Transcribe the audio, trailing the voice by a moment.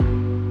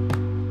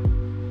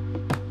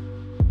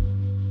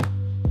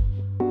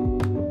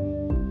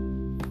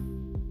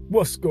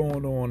What's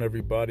going on,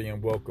 everybody,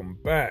 and welcome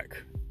back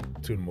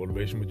to the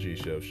Motivation with G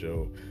Chef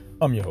show.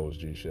 I'm your host,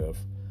 G Chef.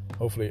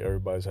 Hopefully,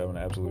 everybody's having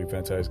an absolutely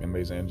fantastic,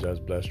 amazing,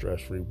 energized, blessed,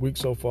 stress-free week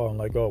so far. And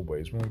like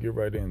always, we're gonna get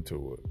right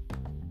into it.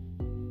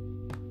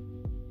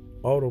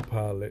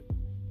 Autopilot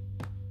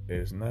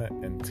is not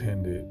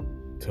intended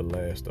to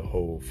last the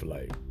whole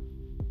flight.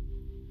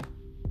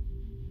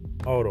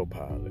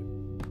 Autopilot,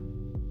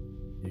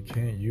 you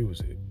can't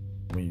use it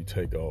when you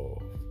take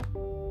off,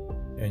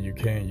 and you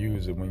can't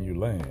use it when you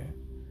land.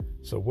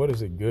 So what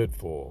is it good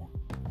for?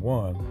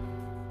 One,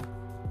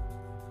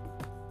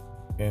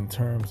 in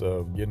terms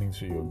of getting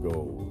to your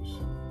goals,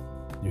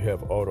 you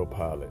have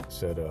autopilot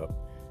set up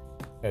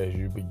as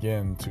you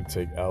begin to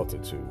take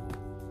altitude.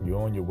 You're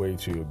on your way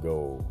to your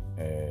goal,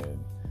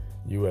 and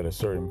you're at a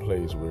certain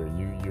place where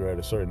you're at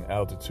a certain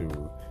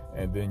altitude,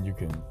 and then you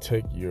can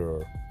take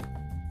your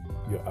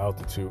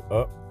altitude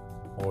up,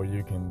 or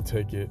you can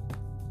take it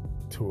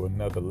to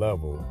another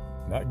level,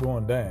 not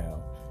going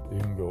down, you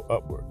can go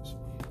upwards.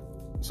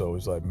 So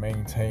it's like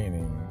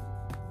maintaining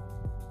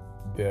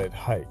that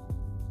height.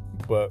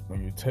 But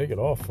when you take it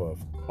off of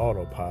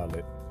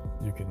autopilot,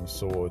 you can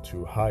soar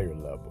to higher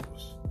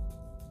levels.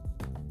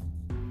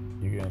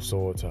 You can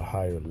soar to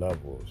higher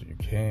levels. You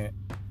can't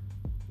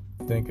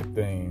think of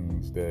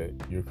things that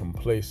you're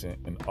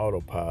complacent in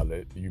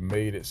autopilot. You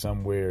made it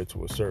somewhere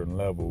to a certain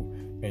level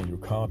and you're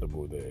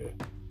comfortable there.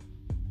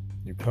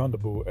 You're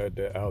comfortable at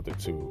that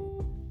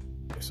altitude.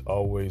 It's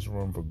always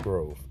room for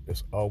growth.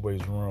 It's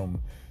always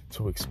room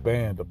to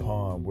expand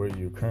upon where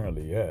you're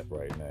currently at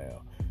right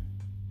now.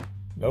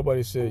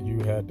 Nobody said you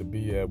had to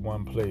be at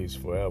one place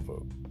forever.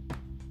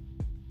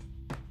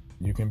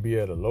 You can be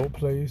at a low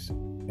place,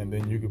 and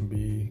then you can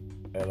be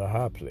at a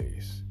high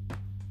place.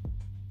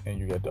 And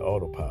you got the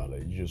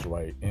autopilot. You just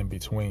right in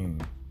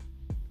between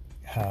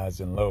highs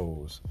and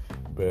lows.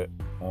 But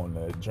on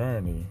that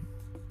journey,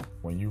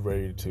 when you're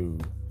ready to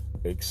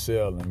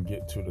excel and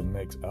get to the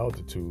next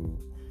altitude,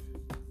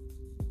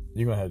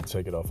 you're going to have to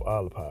take it off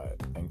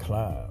autopilot and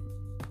climb.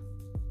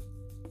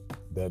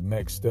 That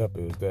next step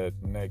is that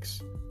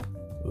next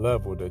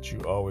level that you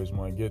always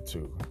want to get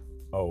to.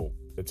 Oh,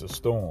 it's a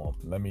storm.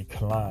 Let me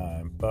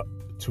climb up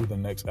to the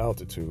next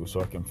altitude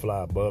so I can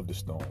fly above the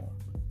storm.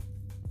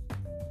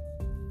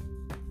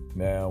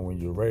 Now, when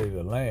you're ready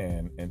to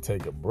land and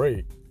take a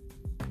break,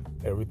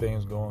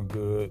 everything's going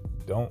good.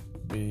 Don't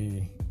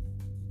be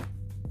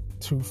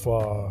too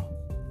far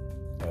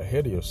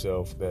ahead of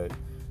yourself that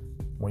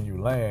when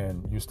you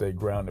land, you stay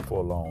grounded for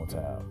a long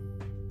time.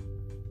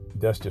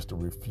 That's just to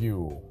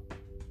refuel.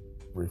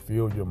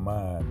 Refuel your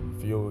mind,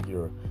 refuel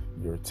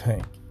your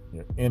tank,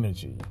 your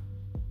energy,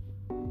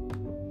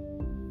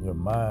 your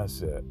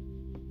mindset.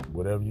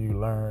 Whatever you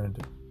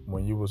learned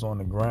when you was on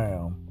the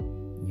ground,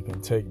 you can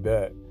take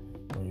that.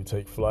 When you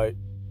take flight,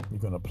 you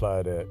can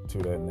apply that to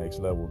that next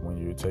level when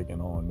you're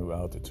taking on new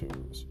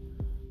altitudes.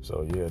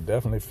 So yeah,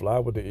 definitely fly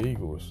with the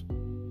eagles.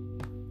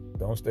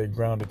 Don't stay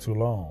grounded too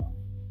long.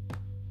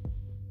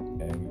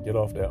 And get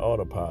off that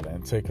autopilot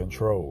and take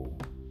control.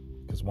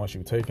 Because once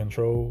you take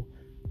control,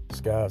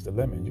 sky's the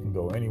limit. You can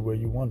go anywhere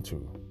you want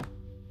to.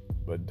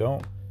 But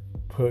don't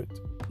put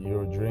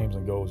your dreams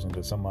and goals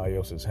into somebody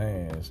else's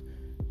hands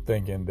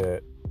thinking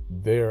that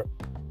their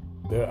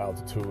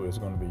altitude is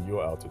going to be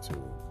your altitude.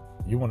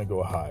 You want to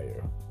go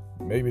higher.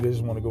 Maybe they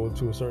just want to go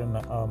to a certain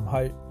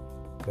height.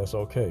 That's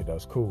okay.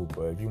 That's cool.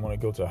 But if you want to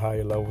go to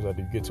higher levels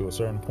after you get to a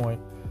certain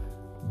point,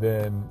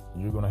 then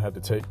you're going to have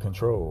to take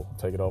control.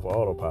 Take it off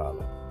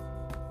autopilot.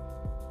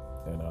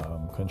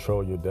 And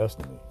control your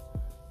destiny.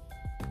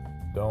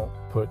 Don't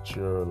put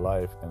your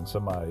life in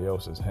somebody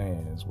else's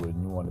hands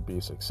when you want to be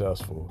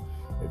successful.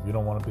 If you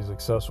don't want to be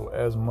successful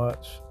as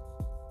much,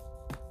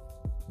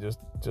 just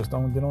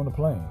don't get on the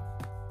plane.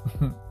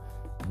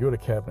 You're the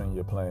captain of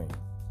your plane.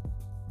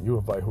 You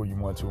invite who you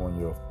want to on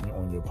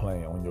your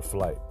plane, on your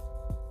flight.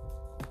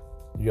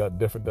 You got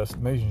different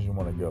destinations you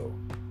want to go.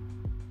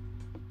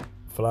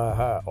 Fly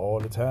high all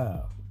the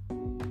time.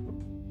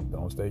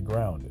 Don't stay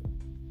grounded.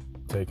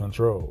 Take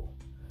control.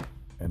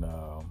 And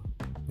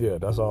yeah,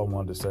 that's all I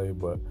wanted to say.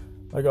 But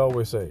like I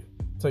always say,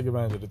 take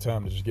advantage of the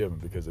time that you're given,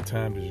 because the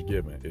time that you're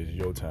given is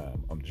your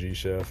time. I'm G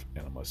Chef,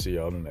 and I'm going to see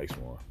y'all in the next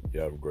one.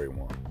 Y'all have a great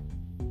one.